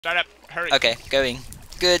Start up. Hurry. Okay, going.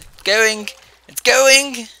 Good. Going. It's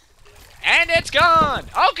going. And it's gone.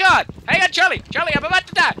 Oh, God. Hang on, Charlie. Charlie, I'm about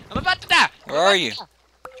to die. I'm about to die. Where are you?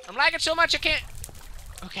 I'm lagging so much I can't.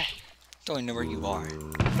 Okay. Don't even know where you are.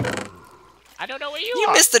 I don't know where you You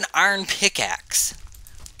are. missed an iron pickaxe.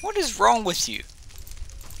 What is wrong with you?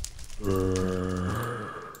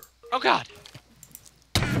 Oh, God.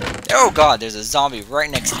 Oh god, there's a zombie right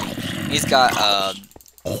next to me. He's got a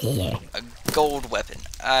gold weapon.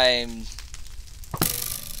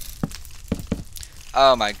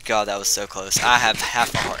 Oh my god, that was so close. I have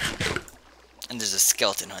half a heart. And there's a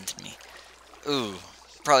skeleton hunting me. Ooh,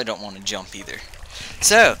 probably don't want to jump either.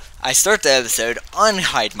 So, I start the episode,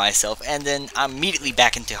 unhide myself, and then I'm immediately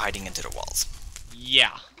back into hiding into the walls.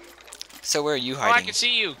 Yeah. So where are you Oh, I hiding? can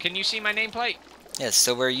see you. Can you see my nameplate? Yes,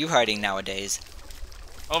 so where are you hiding nowadays?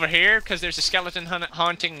 Over here, because there's a skeleton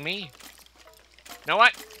haunting me. Know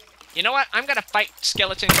what? You know what? I'm gonna fight a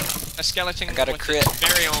skeleton I got a with crit. his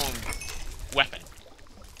very own weapon.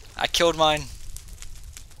 I killed mine.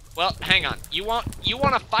 Well, hang on. You want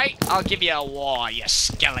to fight? I'll give you a war, you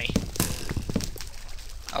skelly.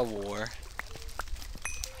 A war.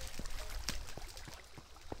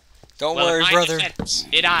 Don't Well, worry, in my brother. defense,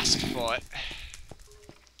 it asked for it.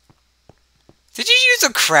 Did you use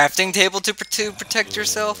a crafting table to protect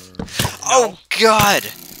yourself? Oh god!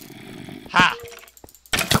 Ha!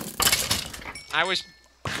 I was...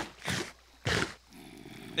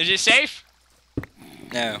 Is it safe?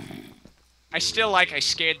 No. I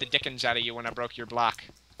scared the dickens out of you when I broke your block.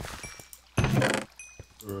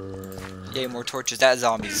 Yay, more torches. That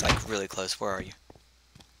zombie's like really close. Where are you?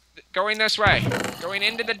 Going this way. Going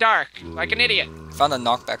into the dark. Like an idiot. Found a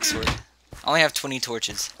knockback sword. I only have 20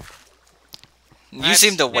 torches. You That's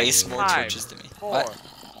seem to waste more 5, torches than me. 4, What?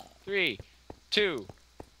 3, 2,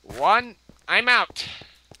 1. I'm out.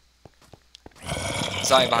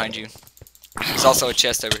 Zombie behind you. There's also a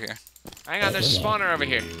chest over here. Hang on, there's a spawner over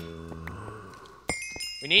here.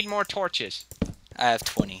 We need more torches. I have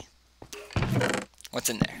 20. What's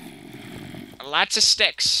in there? Lots of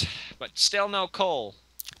sticks, but still no coal.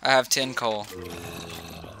 I have 10 coal.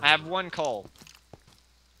 I have 1 coal.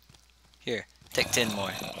 Here, take 10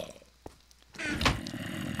 more.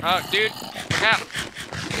 Oh, dude, look out.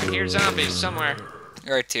 I hear zombies somewhere.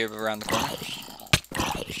 You're right here, around the corner.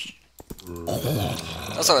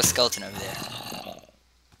 There's also a skeleton over there.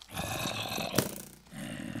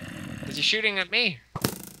 Is he shooting at me?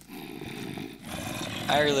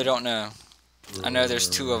 I really don't know. I know there's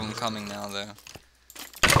 2 of them coming now, though.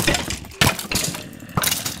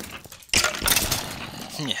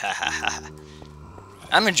 Yeah.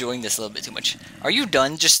 I'm enjoying this a little bit too much. Are you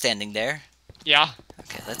done just standing there? Yeah.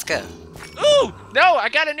 Okay, let's go. Ooh! No, I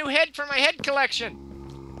got a new head for my head collection.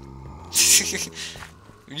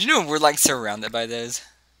 You know we're like surrounded by those.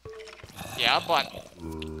 Yeah, but...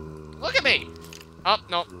 Look at me! Oh,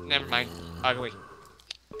 no, never mind. Ugly.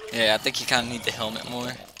 Yeah, I think you kind of need the helmet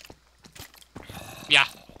more. Yeah.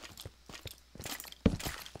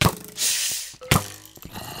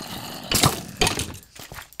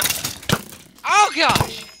 Oh,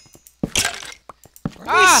 gosh! Where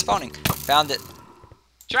are they spawning? Found it.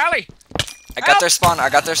 Charlie! I got their spawn. I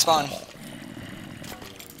got their spawn.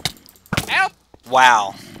 Help!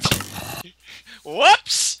 Wow.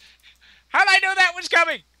 Whoops! How'd I know that was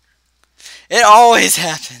coming? It always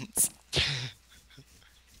happens.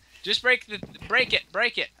 Just break it, break it.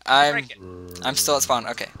 Break it. I'm still at spawn.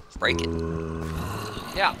 Okay, break it.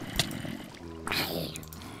 Yeah.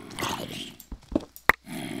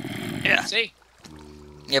 Yeah. See?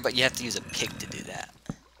 Yeah, but you have to use a pick to do that.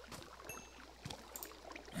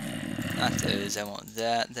 Not those. I want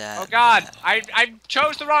that. Oh God! that. I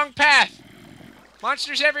chose the wrong path.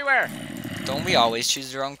 Monsters everywhere. Don't we always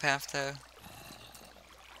choose the wrong path, though?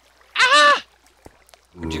 Ah!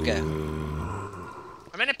 Where'd you go?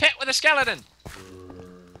 I'm in a pit with a skeleton.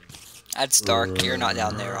 That's dark. You're not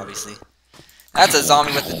down there, obviously. That's a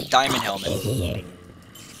zombie with a diamond helmet.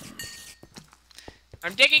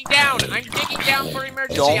 I'm digging down. I'm digging down for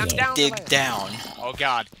emergency. I'm Don't down. dig down. Oh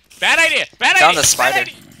God! Bad idea. Bad Found idea. a spider. Bad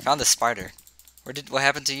idea. Found a spider. What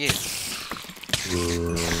happened to you?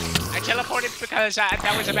 I teleported because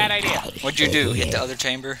that was a bad idea. What'd you do? Hit the other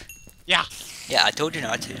chamber? Yeah. Yeah, I told you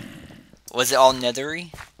not to. Was it all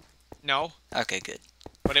nethery? No, Okay, good.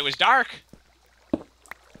 but it was dark.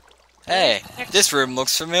 Hey, this room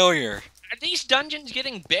looks familiar. Are these dungeons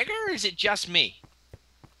getting bigger, or is it just me?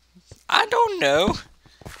 I don't know.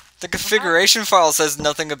 The configuration file says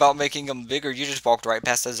nothing about making them bigger. You just walked right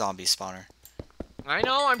past a zombie spawner. I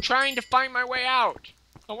know. I'm trying to find my way out.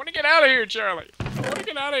 I want to get out of here, Charlie. I want to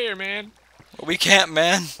get out of here, man. We can't,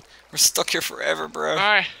 man. We're stuck here forever, bro.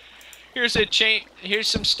 Alright. Here's a chain. Here's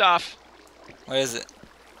some stuff. What is it?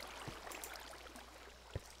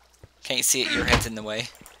 Can't see it, your head's in the way.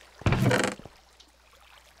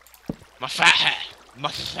 My fat hat.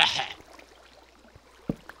 My fat hat.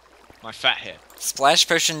 My fat head. Splash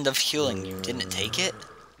potion of healing. You didn't take it?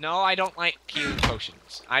 No, I don't like healing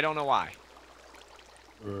potions. I don't know why.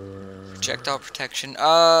 Projectile protection.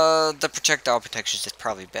 The projectile protection is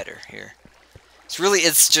probably better here.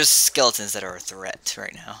 It's just skeletons that are a threat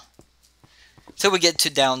right now. So we get to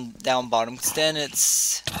down bottom, because then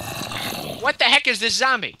it's... What the heck is this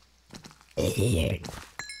zombie?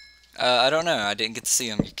 I don't know. I didn't get to see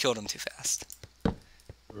him. You killed him too fast.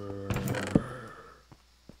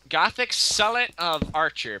 Gothic Sullet of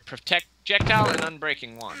Archer. Projectile and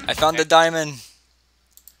Unbreaking 1. I found the diamond.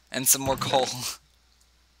 And some more coal.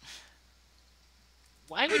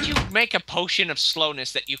 Why would you make a potion of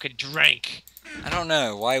slowness that you could drink? I don't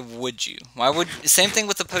know. Why would you? Same thing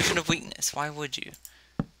with the potion of weakness. Why would you?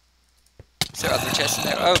 Is there other chests in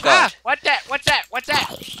there? Oh god. Ah! What's that? What's that? What's that?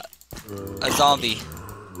 A zombie.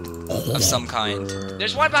 Of some kind.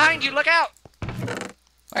 There's one behind you. Look out!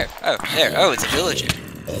 Where? Oh, there. Oh, it's a villager.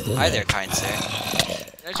 Hi there, kind sir.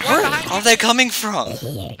 There's one behind you. Where are they coming from? I don't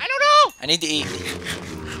know! I need to eat.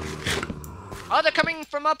 Oh, they're coming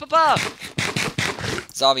from up above.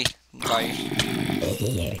 Zombie. Bye.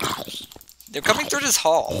 They're coming through this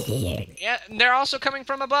hall. Yeah, and they're also coming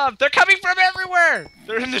from above. They're coming from everywhere!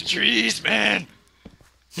 They're in the trees, man!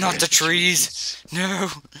 Not the trees! No!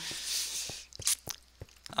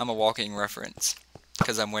 I'm a walking reference.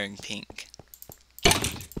 Because I'm wearing pink.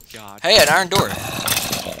 God. Hey, an iron door!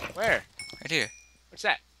 Where? Right here. What's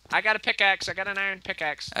that? I got a pickaxe. I got an iron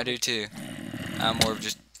pickaxe. I do too. I'm more of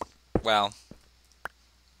just... Wow.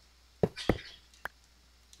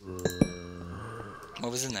 What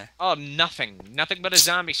was in there? Oh, nothing. Nothing but a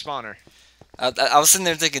zombie spawner. I was sitting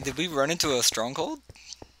there thinking, did we run into a stronghold?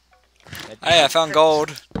 Hey, I found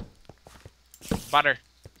gold. Butter.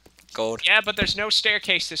 Gold. Yeah, but there's no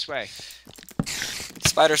staircase this way.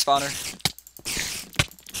 Spider spawner.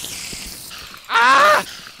 Ah!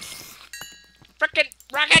 Frickin'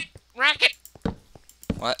 rocket! Rocket!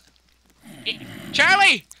 What?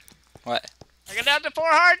 Charlie! What? I got down to 4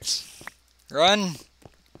 hearts! Run!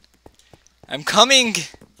 I'm coming!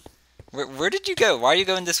 Where did you go? Why are you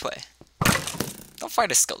going this way? Don't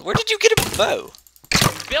fight a skeleton. Where did you get a bow?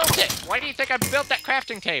 Built it! Why do you think I built that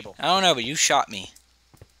crafting table? I don't know, but you shot me.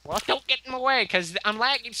 Well, don't get in my way, because I'm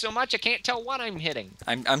lagging so much I can't tell what I'm hitting.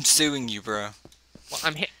 I'm suing you, bro. Well,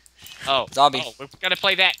 I'm hit... Oh. Zombie. Oh, we've got to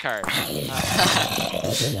play that card.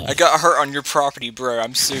 I got hurt on your property, bro.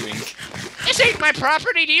 I'm suing. This ain't my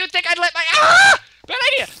property! Do you think I'd let my... Ah! Bad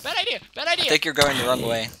idea! Bad idea! Bad idea! I think you're going the wrong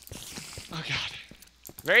way. Oh, God.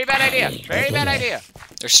 Very bad idea. Very bad idea.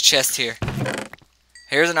 There's a chest here.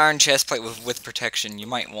 Here's an iron chest plate with protection. You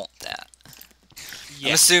might want that. Yeah.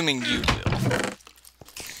 I'm assuming you will.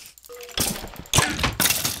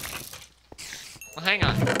 Well, hang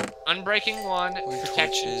on. Unbreaking 1,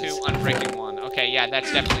 protection 2, unbreaking 1. Okay, yeah,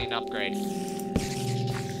 that's definitely an upgrade.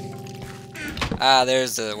 Ah,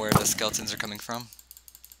 there's where the skeletons are coming from.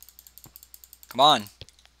 Come on.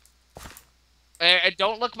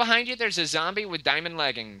 Don't look behind you. There's a zombie with diamond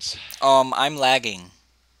leggings. I'm lagging.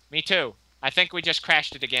 Me too. I think we just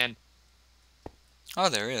crashed it again. Oh,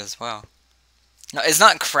 there is. Wow. No, it's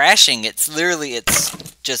not crashing. It's literally, it's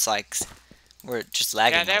just like, we're just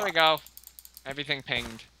lagging. Yeah, there we go. Everything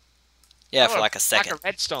pinged. Yeah, for like a second. Like a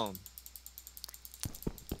redstone.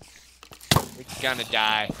 We're gonna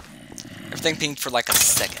die. Everything pinged for like a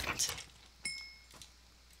second.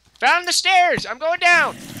 Found the stairs! I'm going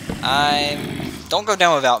down! Don't go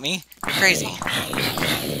down without me. You're crazy.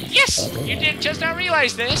 Yes! You did just not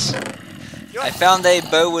realize this! I found a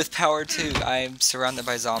bow with power too. I'm surrounded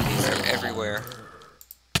by zombies. They're everywhere.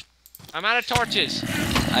 I'm out of torches.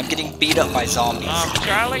 I'm getting beat up by zombies.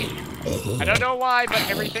 Charlie, I don't know why, but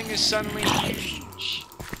everything is suddenly huge.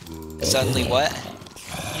 Suddenly what?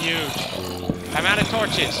 Huge. I'm out of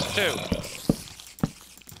torches, too.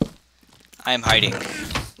 I'm hiding.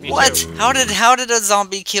 Me What? too. How did a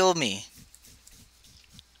zombie kill me?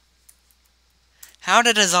 How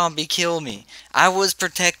did a zombie kill me? I was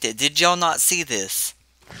protected. Did y'all not see this?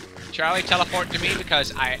 Charlie, teleport to me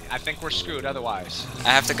because I think we're screwed otherwise. I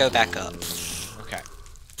have to go back up. Okay.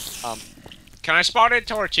 Can I spot in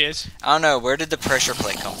torches? I don't know. Where did the pressure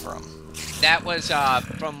plate come from? That was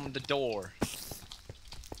from the door.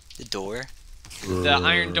 The door? The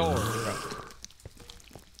iron door.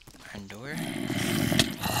 Iron door?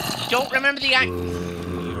 You don't remember the iron...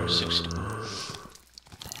 You are so stupid.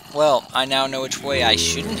 Well, I now know which way I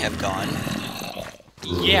shouldn't have gone.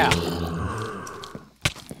 Yeah.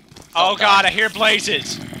 Oh god, I hear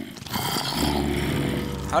blazes.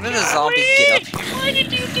 How did a zombie get up here? Why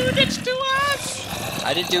did you do this to us?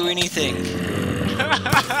 I didn't do anything. We're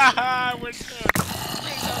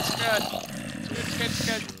good. It's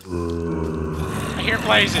good. I hear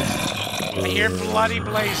blazes. I hear bloody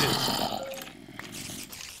blazes.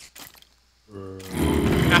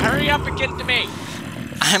 Now hurry up and get to me.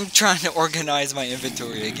 I'm trying to organize my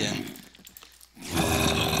inventory again.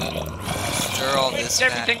 Stir all this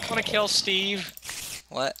back. Everything gonna kill Steve.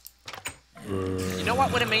 What? You know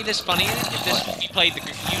what would have made this funnier? If this we played used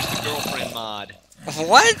the girlfriend mod.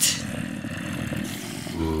 What?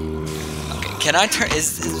 Okay, can I turn?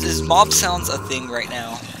 Is mob sounds a thing right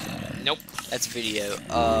now? Nope. That's video.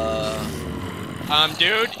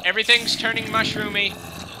 Dude, everything's turning mushroomy.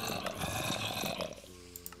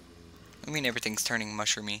 I mean everything's turning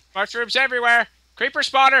mushroomy. Mushrooms everywhere. Creeper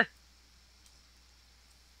spotter.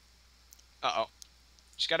 Uh-oh.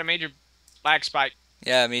 Just got a major lag spike.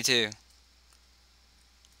 Yeah, me too.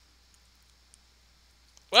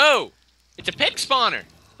 Whoa! It's a pig spawner.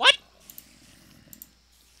 What?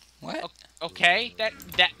 What? Okay,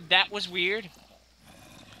 that was weird.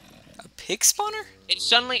 A pig spawner? It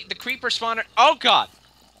suddenly the creeper spawner. Oh god!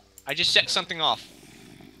 I just set something off.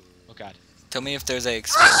 Oh god. Tell me if there's a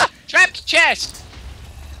trapped chest.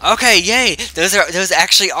 Okay, yay! Those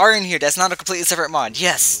actually are in here. That's not a completely separate mod.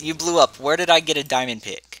 Yes, you blew up. Where did I get a diamond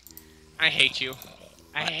pick? I hate you.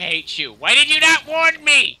 I hate you. Why did you not warn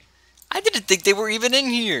me? I didn't think they were even in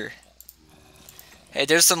here. Hey,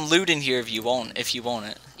 there's some loot in here if you want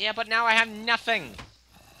it. Yeah, but now I have nothing.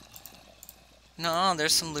 No,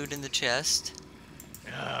 there's some loot in the chest.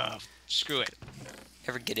 Ugh, screw it.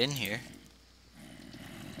 Ever get in here?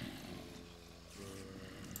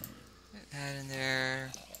 Put that in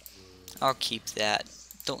there. I'll keep that.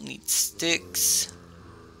 Don't need sticks.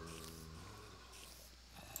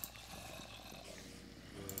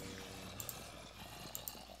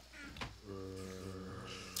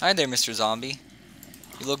 Hi there, Mr. Zombie.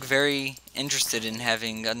 You look very interested in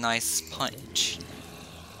having a nice punch.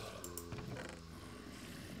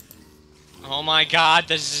 Oh my god,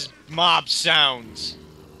 this is mob sounds.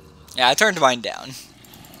 Yeah, I turned mine down.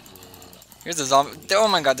 Here's a zombie. Oh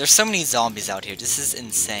my god, there's so many zombies out here. This is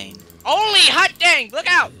insane. Holy hot dang! Look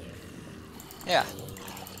out! Yeah.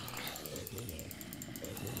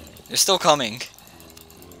 They're still coming.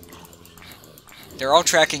 They're all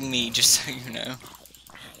tracking me, just so you know.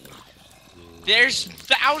 There's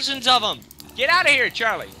thousands of them! Get out of here,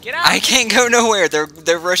 Charlie! Get out! I can't go nowhere.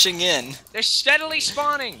 They're rushing in. They're steadily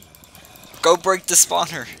spawning. Go break the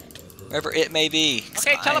spawner, wherever it may be.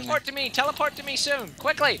 Okay, teleport to me. Teleport to me soon,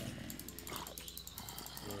 quickly.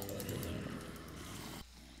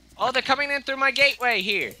 Oh, they're coming in through my gateway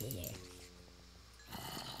here.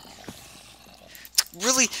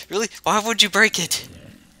 Really? Why would you break it?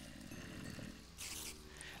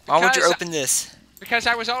 Why would you open this? Because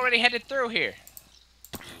I was already headed through here.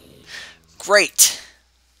 Great.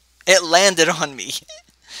 It landed on me.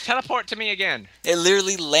 Teleport to me again. It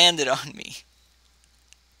literally landed on me.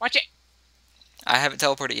 Watch it. I haven't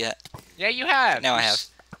teleported yet. Yeah, you have. Now I have.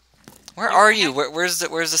 Where are you? Where's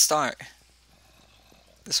the start?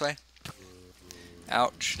 This way?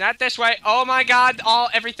 Ouch. Not this way. Oh my god,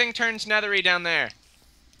 everything turns nethery down there.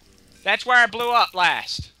 That's where I blew up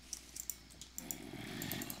last.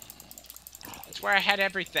 That's where I had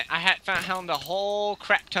everything. I found a whole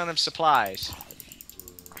crap ton of supplies.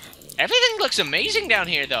 Everything looks amazing down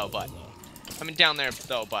here though, but down there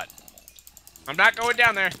though, but I'm not going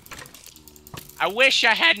down there. I wish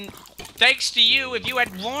I hadn't. Thanks to you, if you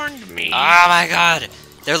had warned me. Oh my god.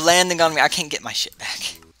 They're landing on me. I can't get my shit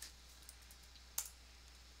back.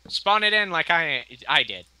 Spawn it in like I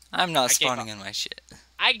did. I'm not spawning in my shit.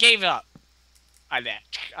 I gave up on that.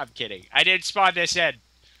 I'm kidding. I didn't spawn this in.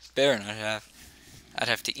 Better not have. I'd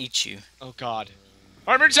have to eat you. Oh god.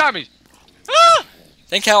 Armored zombies! Ah!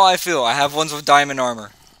 Think how I feel. I have ones with diamond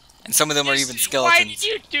armor. And some of them are even skeletons. Why did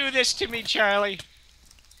you do this to me, Charlie?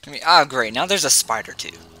 Great. Now there's a spider too.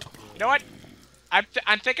 You know what? I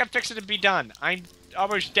think I'm fixing to be done. I'm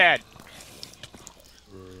almost dead.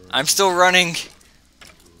 I'm still running.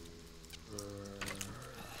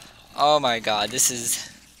 Oh my god, this is...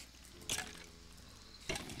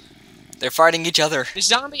 They're fighting each other. The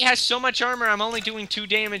zombie has so much armor, I'm only doing 2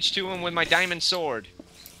 damage to him with my diamond sword.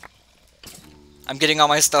 I'm getting all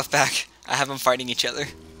my stuff back. I have them fighting each other.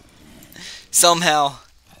 Somehow.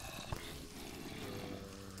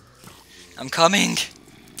 I'm coming.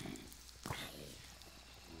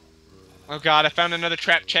 Oh god, I found another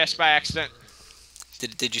trap chest by accident.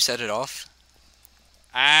 Did you set it off?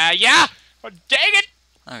 Yeah! Oh, dang it!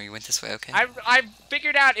 Oh, you went this way, okay. I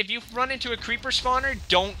figured out if you run into a creeper spawner,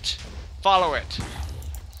 don't follow it.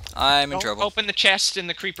 I'm in Don't trouble. open the chest in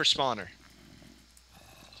the creeper spawner.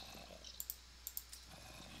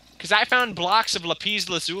 Because I found blocks of lapis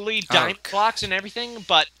lazuli, diamond blocks and everything,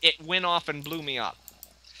 but it went off and blew me up.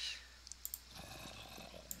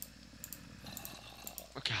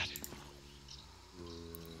 Oh god.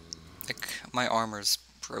 Like, my armor's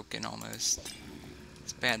broken almost.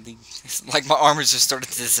 It's badly... It's like my armor's just started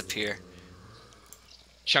to disappear.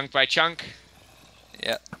 Chunk by chunk.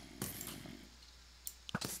 Yep.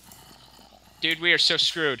 Dude, we are so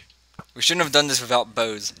screwed. We shouldn't have done this without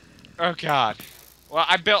bows. Oh god. Well,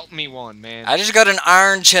 I built me one, man. I just got an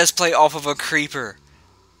iron chest plate off of a creeper.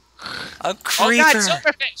 A creeper! Oh god,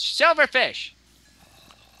 silverfish! Silverfish!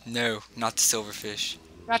 No, not the silverfish.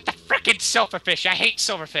 Not the frickin' silverfish! I hate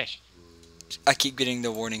silverfish! I keep getting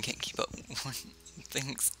the warning, can't keep up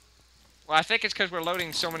things. Well, I think it's because we're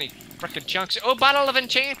loading so many frickin' chunks. Oh, bottle of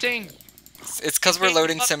enchanting! It's because we're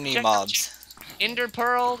loading so many mobs. Ender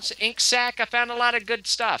pearls, ink sac, I found a lot of good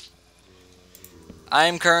stuff.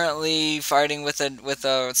 I'm currently fighting with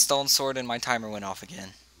a stone sword and my timer went off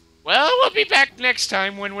again. Well, we'll be back next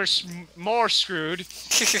time when we're more screwed.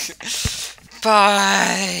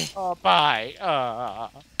 Bye! Oh, bye.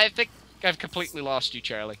 I think I've completely lost you,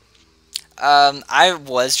 Charlie. I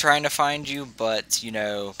was trying to find you, but, you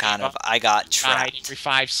know, kind of, I got trapped. Every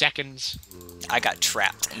 5 seconds. I got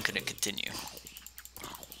trapped and couldn't continue.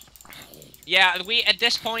 Yeah, at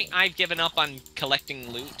this point, I've given up on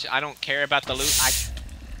collecting loot. I don't care about the loot.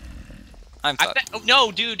 I'm fucked. Oh,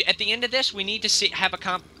 no, dude, at the end of this, we need to have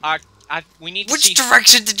a we need to Which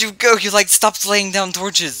direction did you go? You, like, stopped laying down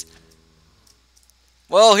torches.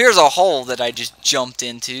 Well, here's a hole that I just jumped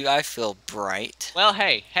into. I feel bright. Well,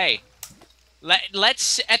 hey.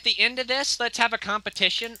 Let's, at the end of this, let's have a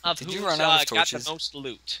competition of who's got the most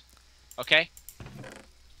loot. Okay?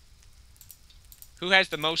 Who has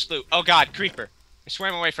the most loot? Oh god, creeper. I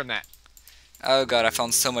swam away from that. Oh god, I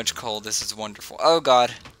found so much coal. This is wonderful. Oh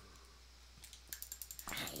god.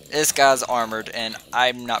 This guy's armored, and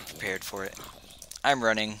I'm not prepared for it. I'm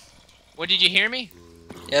running. What, did you hear me?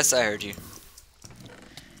 Yes, I heard you.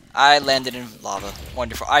 I landed in lava.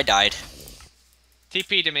 Wonderful. I died.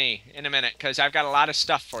 TP to me in a minute, because I've got a lot of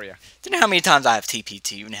stuff for you. Do you know how many times I have TP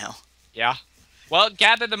to you now? Yeah. Well,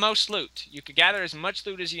 gather the most loot. You can gather as much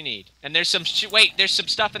loot as you need. And there's some wait, there's some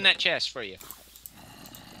stuff in that chest for you.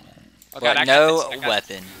 Oh, but God, no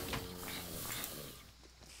weapon.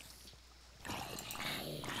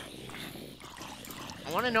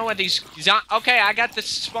 I want to know what these... Okay, I got the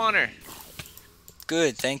spawner.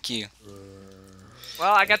 Good, thank you.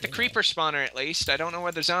 Well, I got the creeper spawner at least. I don't know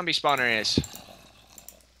where the zombie spawner is.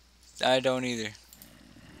 I don't either.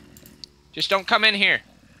 Just don't come in here.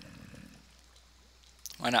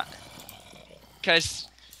 Why not? Because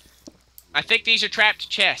I think these are trapped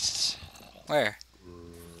chests. Where?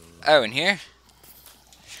 Oh, in here?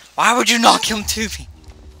 Why would you not come to me?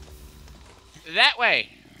 That way.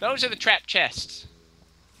 Those are the trapped chests.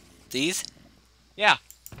 These? Yeah.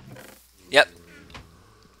 Yep.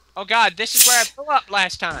 Oh god, this is where I blew up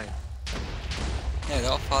last time. Yeah,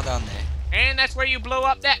 they'll fall down there. And that's where you blew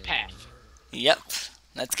up that path. Yep.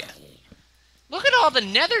 Let's go. Look at all the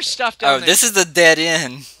nether stuff down there. Oh, this is the dead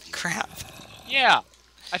end. Crap. Yeah.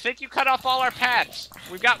 I think you cut off all our paths.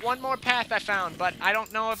 We've got one more path I found, but I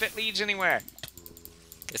don't know if it leads anywhere.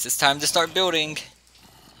 Guess it's time to start building.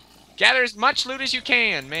 Gather as much loot as you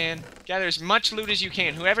can, man. Gather as much loot as you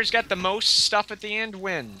can. Whoever's got the most stuff at the end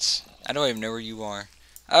wins. I don't even know where you are.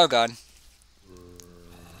 Oh, God.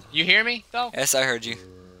 You hear me, though? Yes, I heard you.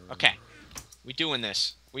 Okay. We doing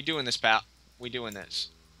this. We doing this, pal. We doing this.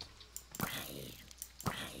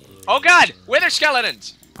 Oh, God! Wither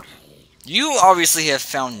skeletons! You obviously have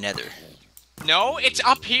found nether. No, it's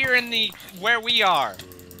up here in the... where we are.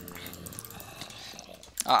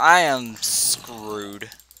 I am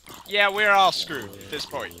screwed. Yeah, we're all screwed at this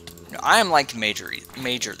point. No, I am like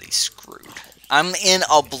majorly screwed. I'm in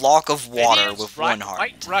a block of water with one heart.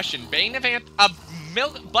 White Russian, Bane of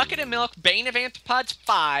bucket of milk, Bane of Anthropods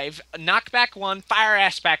 5, knockback 1, fire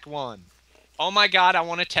aspect 1. Oh my god, I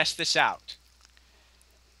want to test this out.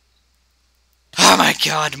 Oh my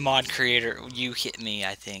god, mod creator, you hit me,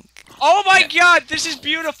 I think. Oh my god, this is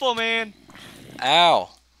beautiful, man.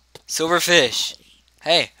 Ow. Silverfish.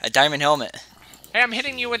 Hey, a diamond helmet. Hey, I'm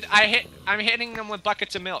hitting you with I'm hitting them with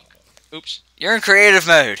buckets of milk. Oops. You're in creative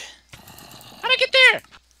mode. How'd I get there?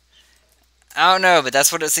 I don't know, but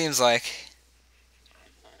that's what it seems like.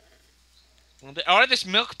 Or this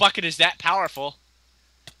milk bucket is that powerful.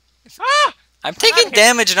 Ah! I'm taking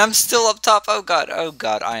damage and I'm still up top. Oh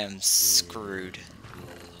god, I am screwed.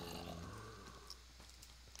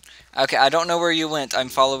 Okay, I don't know where you went. I'm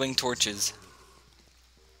following torches.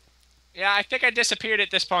 Yeah, I think I disappeared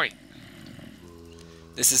at this point.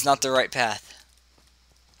 This is not the right path.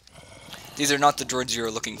 These are not the droids you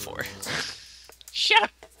are looking for. Shut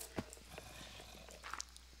up!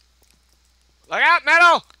 Look out,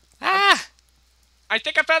 Metal! Ah! I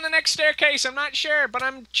think I found the next staircase. I'm not sure, but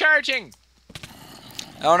I'm charging.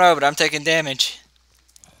 I don't know, but I'm taking damage.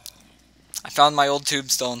 I found my old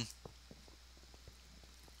tombstone.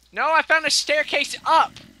 No, I found a staircase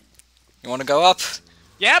up. You want to go up?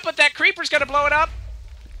 Yeah, but that creeper's gonna blow it up.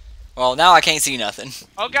 Well, now I can't see nothing.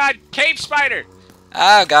 Oh god, cave spider.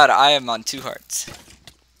 Oh god, I am on 2 hearts.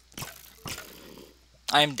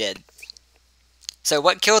 I am dead. So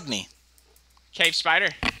what killed me? Cave spider.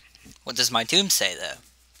 What does my tomb say, though?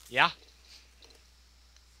 Yeah.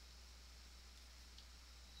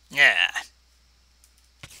 Yeah.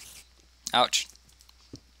 Ouch.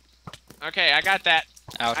 Okay, I got that.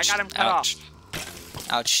 Ouch. I got him cut Ouch. off.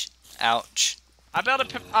 Ouch. Ouch. I'll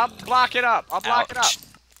block it up. I'll block it up.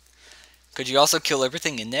 Could you also kill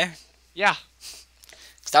everything in there? Yeah.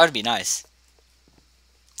 'Cause that would be nice.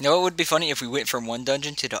 You know what would be funny if we went from one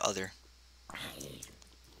dungeon to the other?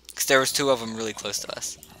 Because there was 2 of them really close to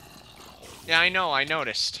us. Yeah, I know. I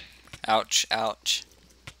noticed. Ouch. Ouch.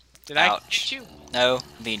 Did I Ouch. get you? No,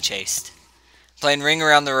 I'm being chased. Playing Ring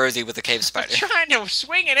Around the Rosie with a cave spider. I'm trying to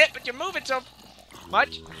swing at it, but you're moving so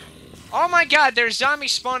much. Oh my god, there's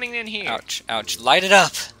zombies spawning in here. Ouch. Ouch. Light it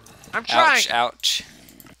up. I'm trying. Ouch. Ouch.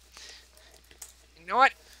 You know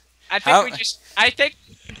what? I think,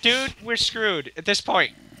 dude, we're screwed at this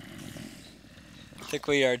point. I think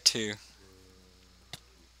we are too.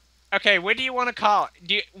 Okay, what do you want to call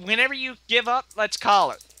it? Whenever you give up, let's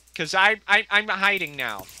call it. Because I'm hiding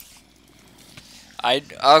now.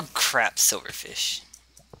 Oh crap, silverfish.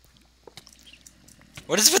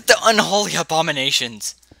 What is with the unholy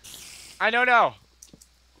abominations? I don't know.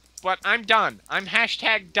 But I'm done. I'm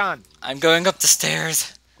 #done. I'm going up the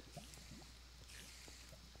stairs.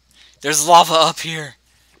 There's lava up here.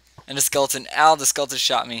 And a skeleton. Ow, the skeleton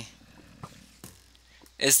shot me.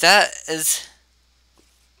 Try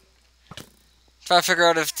to figure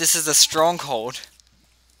out if this is a stronghold.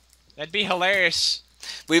 That'd be hilarious.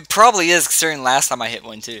 It probably is, considering last time I hit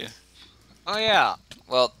one too. Oh yeah.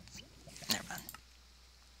 Well, never mind.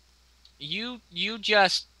 You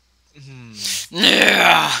just...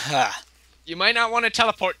 Yeah. You might not want to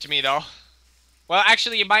teleport to me, though. Well,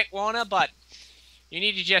 actually, you might wanna, but... You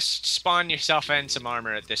need to just spawn yourself in some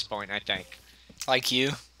armor at this point, I think. Like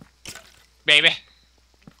you. Baby.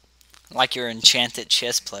 Like your enchanted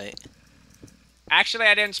chest plate. Actually,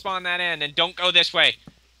 I didn't spawn that in, and don't go this way.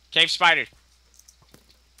 Cave spider.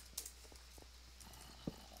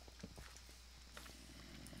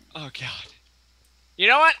 Oh, God. You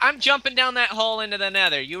know what? I'm jumping down that hole into the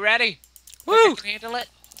nether. You ready? Woo! You can handle it?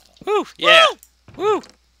 Woo! Yeah! Woo! Okay.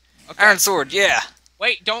 Iron sword, yeah!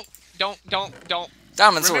 Wait, don't. Diamond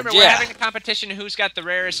Remember, sword, we're yeah! having a competition who's got the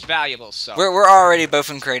rarest valuables, so... We're already both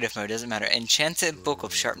in creative mode, doesn't matter. Enchanted Book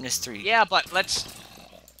of Sharpness 3. Yeah, but let's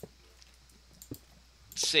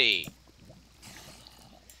see.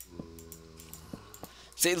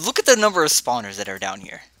 See, look at the number of spawners that are down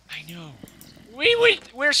here. I know.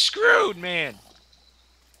 We're screwed, man.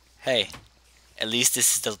 Hey, at least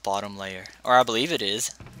this is the bottom layer. Or I believe it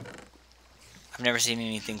is. I've never seen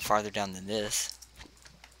anything farther down than this.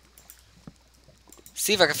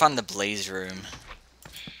 See if I can find the blaze room.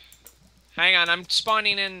 Hang on, I'm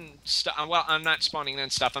spawning in stuff. Well, I'm not spawning in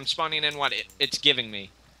stuff. I'm spawning in what it's giving me.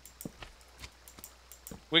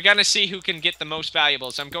 We're gonna see who can get the most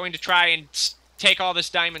valuables. I'm going to try and take all this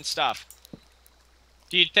diamond stuff.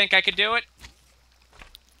 Do you think I could do it?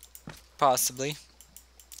 Possibly.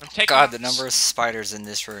 I'm taking God, the number of spiders in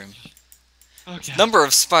this room. Okay. Number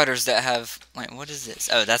of spiders that have... Wait, what is this?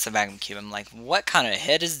 Oh, that's a magma cube. I'm like, what kind of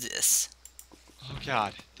head is this? Oh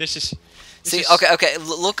God, this is... See, okay,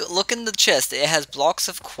 look in the chest. It has blocks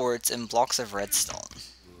of quartz and blocks of redstone.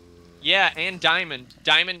 Yeah, and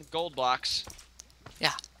diamond gold blocks.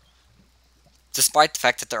 Yeah. Despite the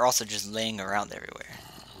fact that they're also just laying around everywhere.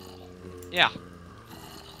 Yeah.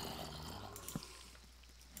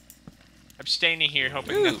 I'm standing here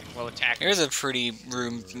hoping nothing will attack me. Here's a pretty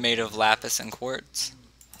room made of lapis and quartz.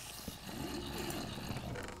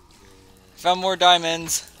 Found more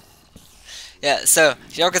diamonds. Yeah, so,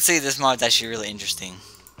 if y'all can see, this mod's actually really interesting.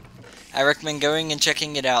 I recommend going and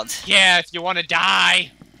checking it out. Yeah, if you want to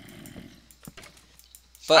die.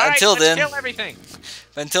 But until then... kill everything.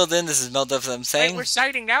 But until then, this is Melduff, I'm saying. Wait, we're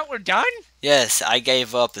sighting out? We're done? Yes, I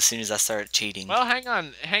gave up as soon as I started cheating. Well, hang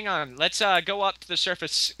on. Let's go up to the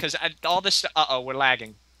surface, because all this... Uh-oh, we're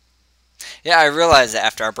lagging. Yeah, I realized that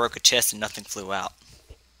after I broke a chest and nothing flew out.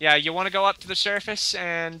 Yeah, you want to go up to the surface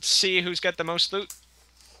and see who's got the most loot?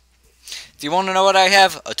 Do you want to know what I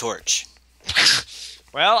have? A torch.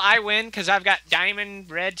 Well, I win because I've got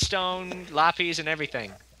diamond, redstone, lapis, and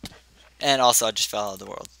everything. And also, I just fell out of the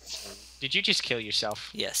world. Did you just kill yourself?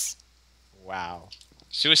 Yes. Wow.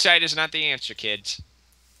 Suicide is not the answer, kids.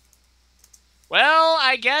 Well,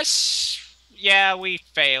 I guess... Yeah, we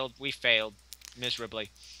failed. We failed. Miserably.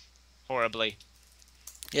 Horribly.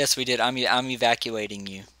 Yes, we did. I'm evacuating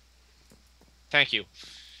you. Thank you.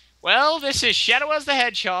 Well, this is Shadowails the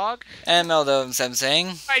Hedgehog. And Meldo, I'm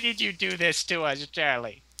saying, Why did you do this to us,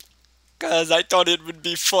 Charlie? because I thought it would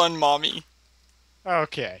be fun, Mommy.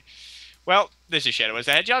 Okay. Well, this is Shadowails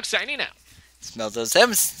the Hedgehog signing out. It's Meldo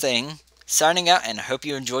saying, signing out, and I hope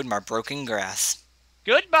you enjoyed my broken grass.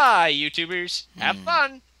 Goodbye, YouTubers. Have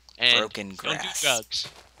fun. And Broken don't grass. do drugs.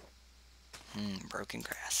 Broken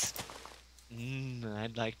grass.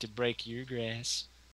 I'd like to break your grass.